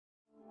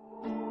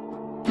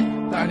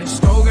Got it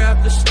smoke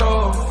after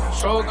stove,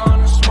 stroke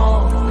on the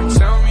smoke. They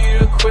tell me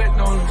to quit,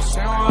 don't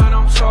listen what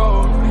I'm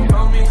told. They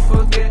help me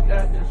forget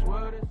that this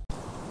world is.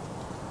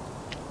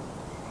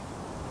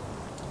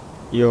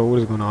 Yo, what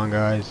is going on,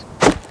 guys?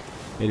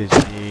 It is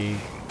me,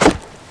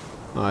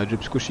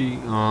 Drip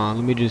Squishy.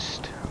 Let me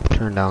just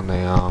turn down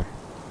the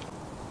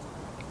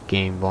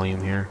game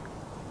volume here.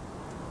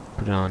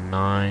 Put it on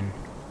 9,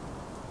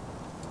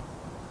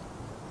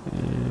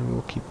 and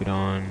we'll keep it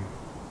on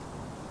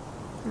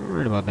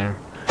right about there.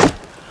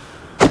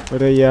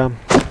 But yeah,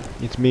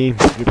 it's me,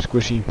 Drip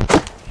Squishy,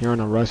 here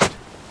on a Rust.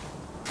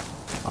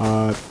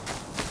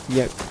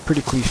 Yeah,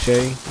 pretty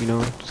cliche, you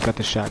know. Just got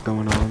the shot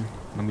going on.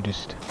 Let me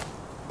just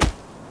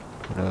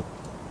put up.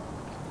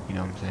 You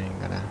know what I'm saying?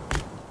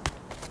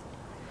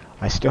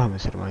 I still haven't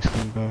set up my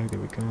sling bag. There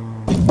we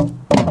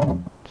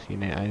go. See,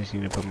 I just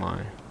need to put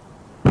my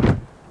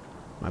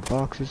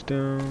boxes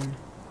down.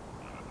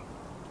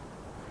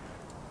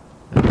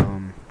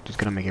 Just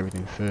gonna make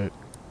everything fit.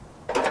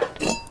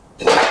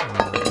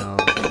 No,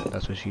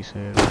 that's what she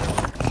said.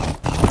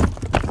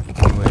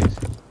 Anyways,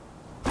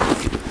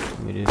 let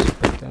me just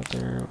put that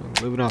there.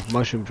 We're living off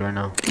mushrooms right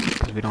now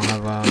because we don't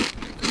have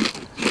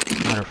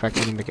matter of fact, I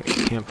need to make a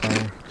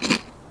campfire.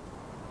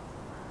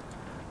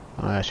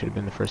 That should have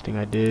been the first thing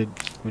I did.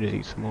 We just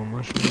eat some more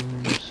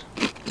mushrooms.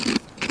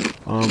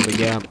 But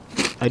yeah,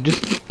 I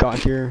just got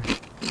here.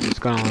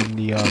 Just got on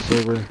the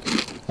server,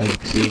 as you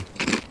can see.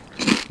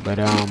 But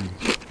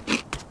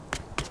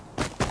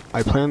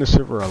I play on the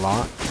server a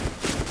lot,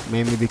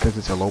 mainly because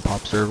it's a low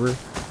pop server.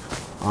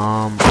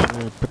 I'm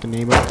gonna put the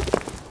name up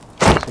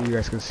so you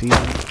guys can see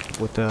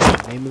what the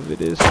name of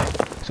it is.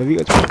 So if you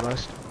guys play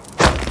Rust,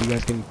 you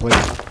guys can play.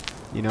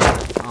 You know,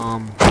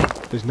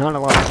 there's not a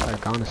lot of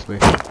lag, honestly.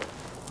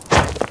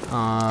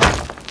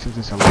 Since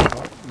it's a low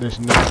pop, there's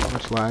not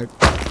much lag.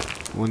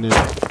 When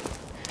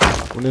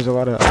there's a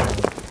lot of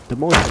the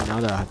most right now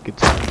that I get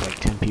to is like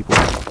 10 people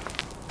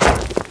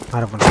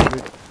out of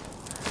 100.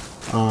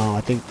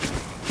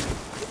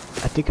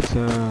 I think it's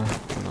hold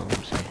on, let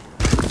me see.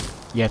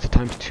 Yeah, it's a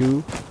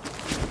 ×2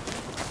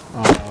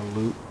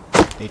 loot.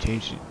 They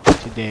changed it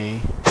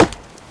today.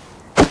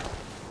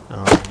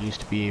 It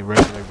used to be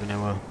regular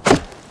vanilla,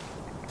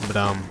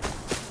 but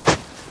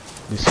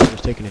this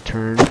server's taking a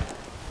turn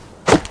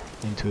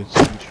into its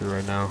future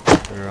right now.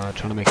 They're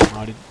trying to make it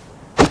modded.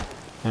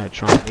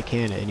 They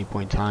can at any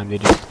point in time. They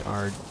just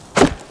are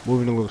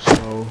moving a little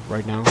slow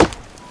right now,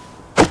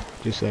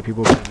 just so that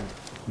people can,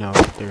 you know,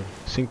 they're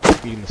sink their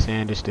feet in the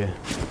sand just to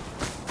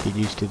get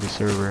used to the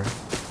server.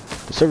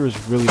 The server is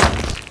really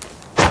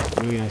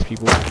nice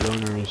people. The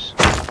owner is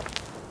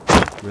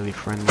really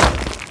friendly.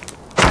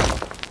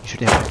 You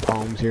should have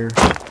palms here.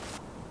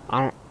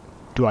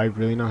 Do I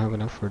really not have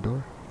enough for a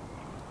door?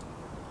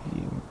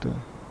 Yeah, what the?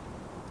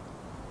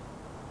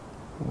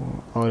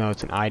 Oh no,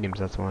 it's an items,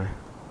 that's why.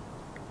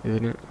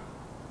 Isn't it?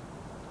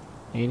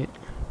 Ain't it?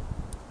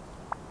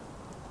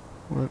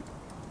 What?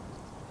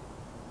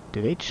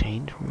 Did they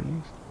change one of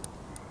these?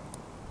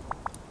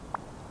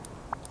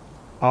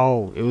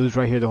 Oh, it was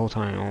right here the whole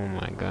time. Oh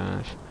my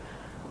gosh.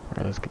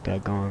 Alright, let's get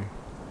that going.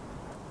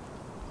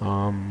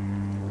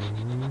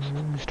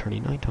 It's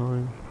turning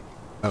nighttime.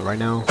 Right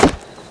now,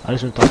 I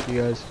just want to talk to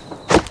you guys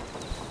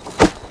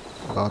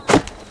about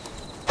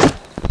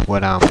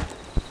what I'll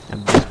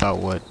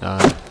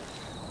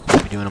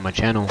be doing on my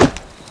channel.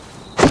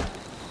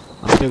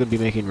 I'm still gonna be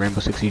making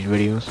Rainbow Six Siege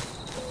videos.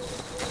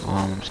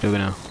 I'm still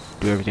gonna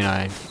do everything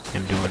I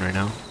am doing right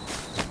now.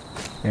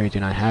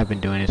 Everything I have been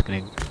doing is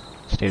gonna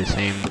stay the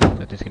same.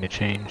 Nothing's gonna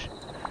change.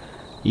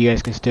 You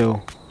guys can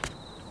still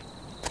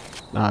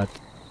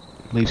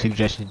leave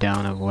suggestions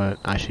down of what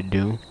I should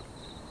do.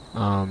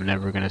 I'm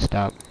never gonna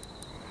stop.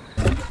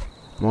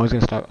 I'm always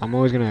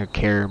gonna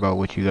care about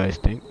what you guys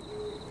think,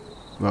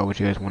 about what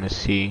you guys want to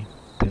see,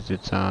 because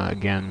it's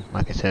again,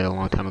 like I said a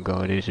long time ago,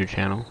 it is your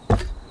channel.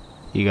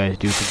 You guys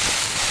do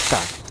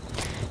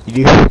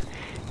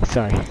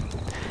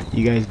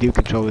you guys do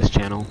control this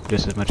channel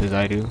just as much as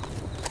I do,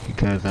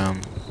 because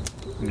I'm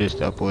just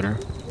the uploader,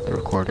 the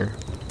recorder.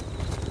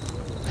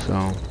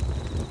 So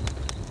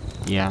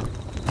yeah,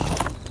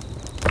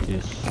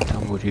 just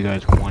tell me what you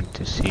guys want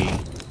to see,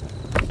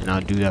 and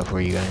I'll do that for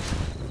you guys.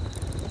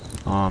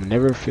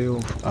 Never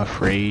feel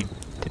afraid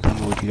to tell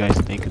me what you guys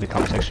think in the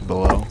comment section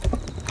below,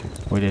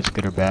 whether it's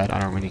good or bad. I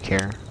don't really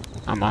care.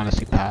 I'm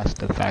honestly past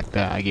the fact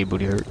that I get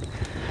booty hurt,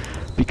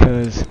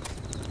 because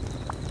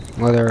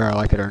whether I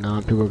like it or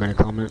not, people are gonna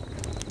comment.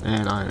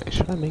 And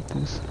should I make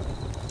this?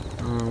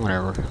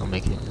 Whatever, I'll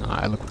make it.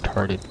 I look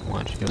retarded.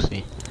 Watch, you'll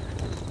see.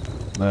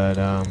 But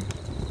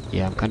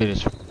yeah, I'm kind of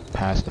just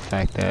past the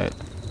fact that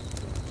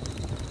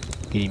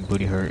getting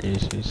booty hurt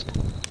is just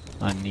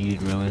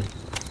unneeded, really.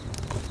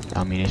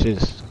 I mean, it's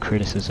just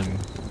criticism,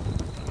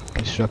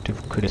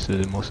 constructive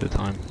criticism most of the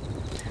time.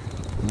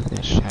 Look at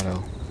that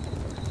shadow.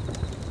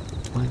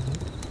 Why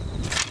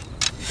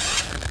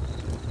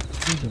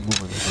is it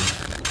moving like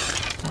that?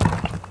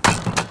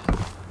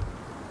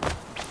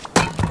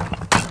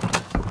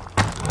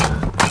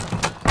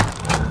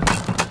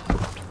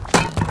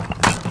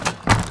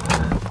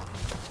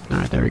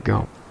 Alright, There we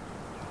go.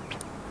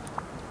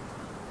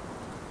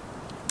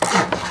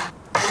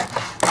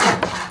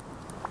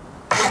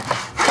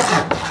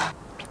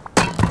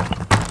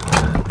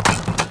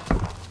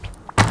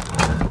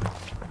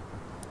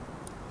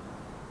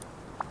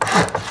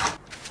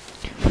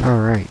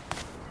 Alright,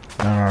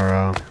 got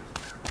our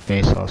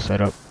base all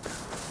set up.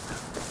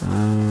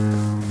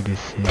 Let me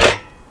just see.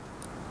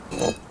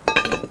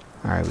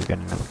 Alright, we got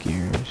enough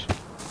gears.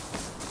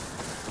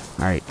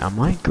 Alright, I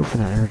might go for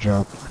that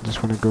airdrop. I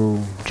just want to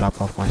go drop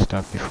off my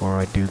stuff before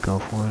I do go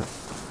for it.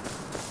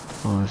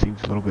 Oh, it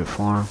seems a little bit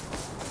far.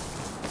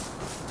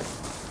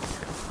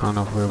 I don't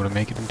know if we're able to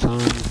make it in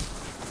time.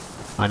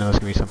 I know there's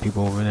gonna be some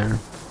people over there.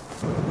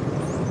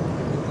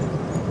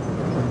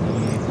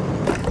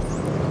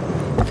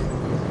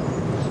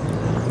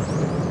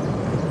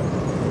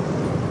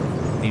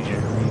 Need you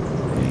to hurry.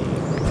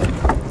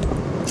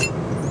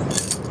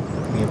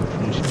 We have to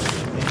finish it.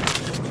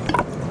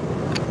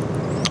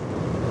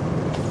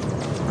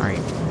 Alright.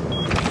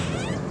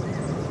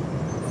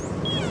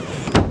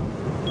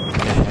 What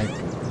the heck?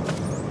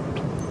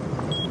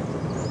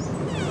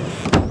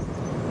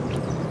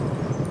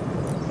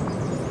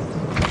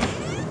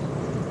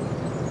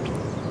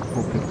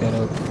 We'll pick that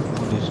up.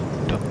 We'll just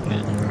dump it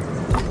in there.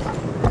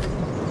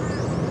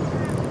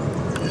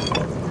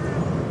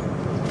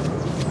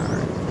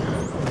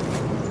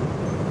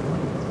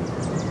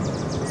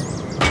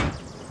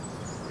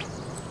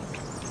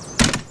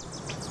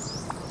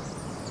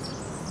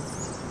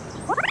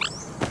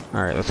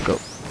 Alright, let's go.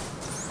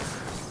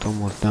 It's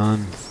almost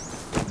done.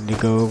 Need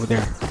to go over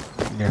there.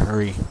 Need to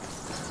hurry.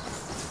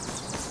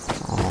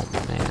 Oh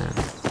man.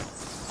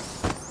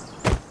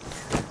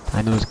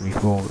 I know there's gonna be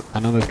full. I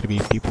know there's gonna be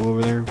people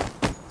over there.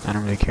 I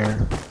don't really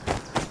care.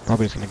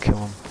 Probably just gonna kill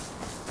them.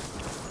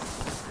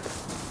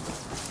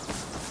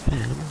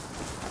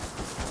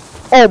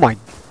 Oh my.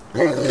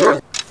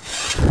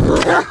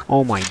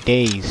 Oh my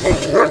days.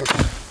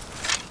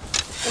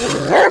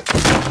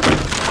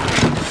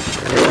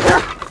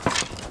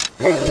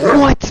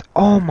 What?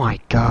 Oh my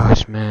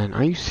gosh, man.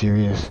 Are you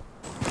serious?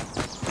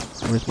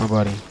 Where's my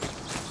buddy?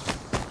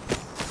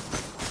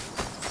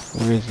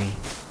 Where is he?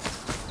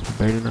 He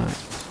better not.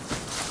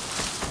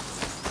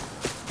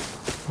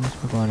 Where's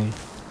my buddy?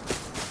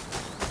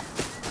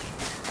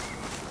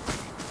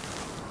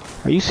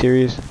 Are you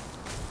serious?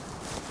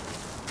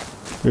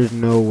 There's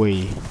no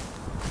way.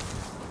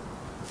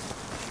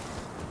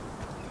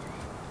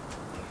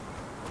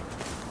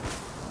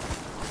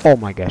 Oh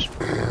my gosh.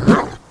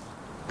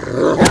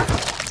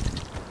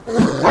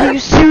 Are you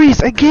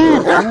serious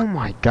again? Oh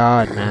my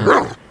god, man.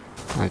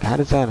 Like, how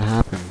does that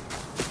happen?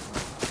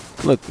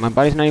 Look, my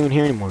body's not even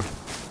here anymore.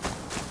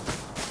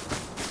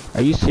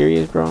 Are you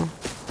serious, bro?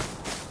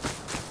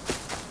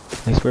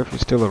 I swear if you're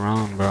still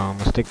around, bro, I'm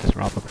gonna stick this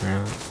rock up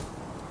here.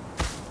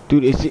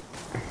 Dude, is it...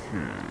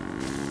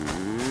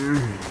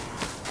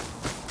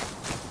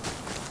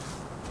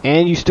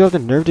 And you still have the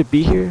nerve to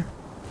be here?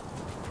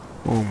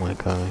 Oh my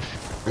gosh.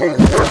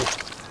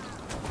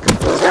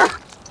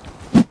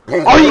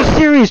 Are you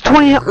serious?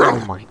 20. Oh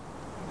my.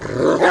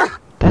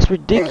 That's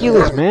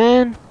ridiculous,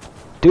 man.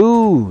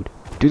 Dude.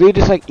 Do they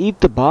just like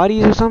eat the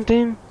bodies or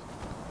something?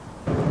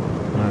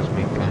 Let's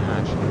make that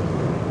actually.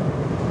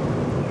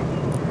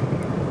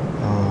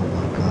 Oh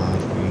my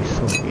gosh, dude,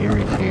 so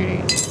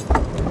irritating.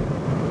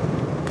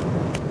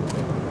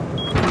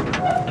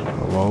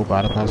 Hello,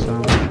 bottom pass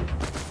out.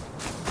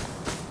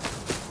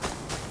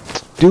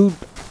 Dude.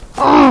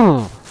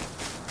 Oh.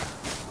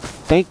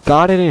 Thank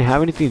God I didn't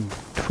have anything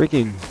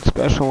freaking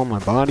special on my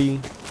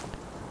body.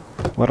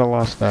 What I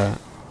lost that.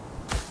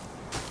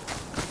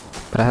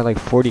 But I had like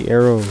 40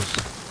 arrows.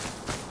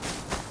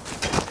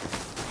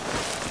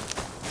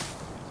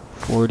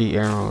 40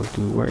 arrows,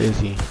 dude. Where is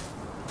he?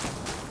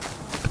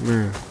 Come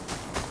here.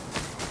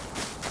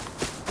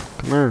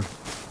 Come here.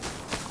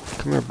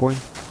 Come here, boy.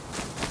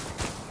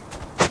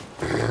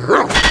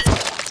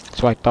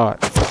 That's what I thought.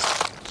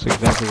 That's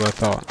exactly what I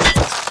thought.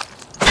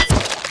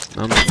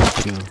 I'm gonna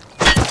get you.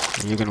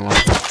 And you're gonna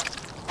like it.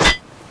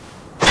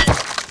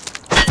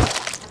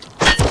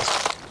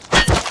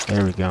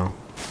 There we go.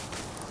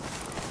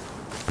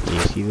 You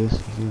see this? You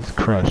see this?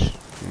 Crush.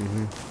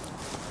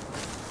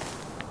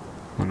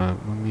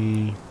 Let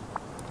me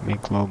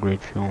make low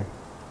grade fuel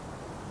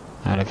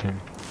out of him.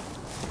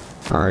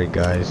 Alright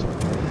guys,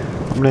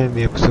 I'm gonna end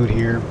the episode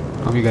here.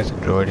 Hope you guys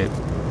enjoyed it.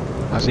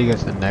 I'll see you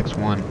guys in the next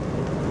one.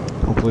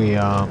 Hopefully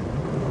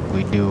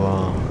we do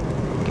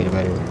get a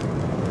better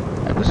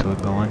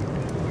episode going.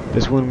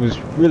 This one was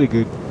really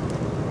good.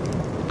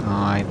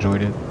 I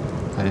enjoyed it.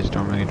 I just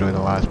don't really enjoy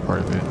the last part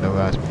of it, the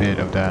last bit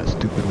of that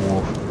stupid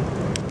wolf.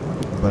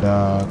 But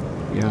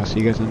yeah, I'll see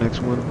you guys in the next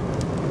one.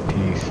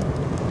 Peace.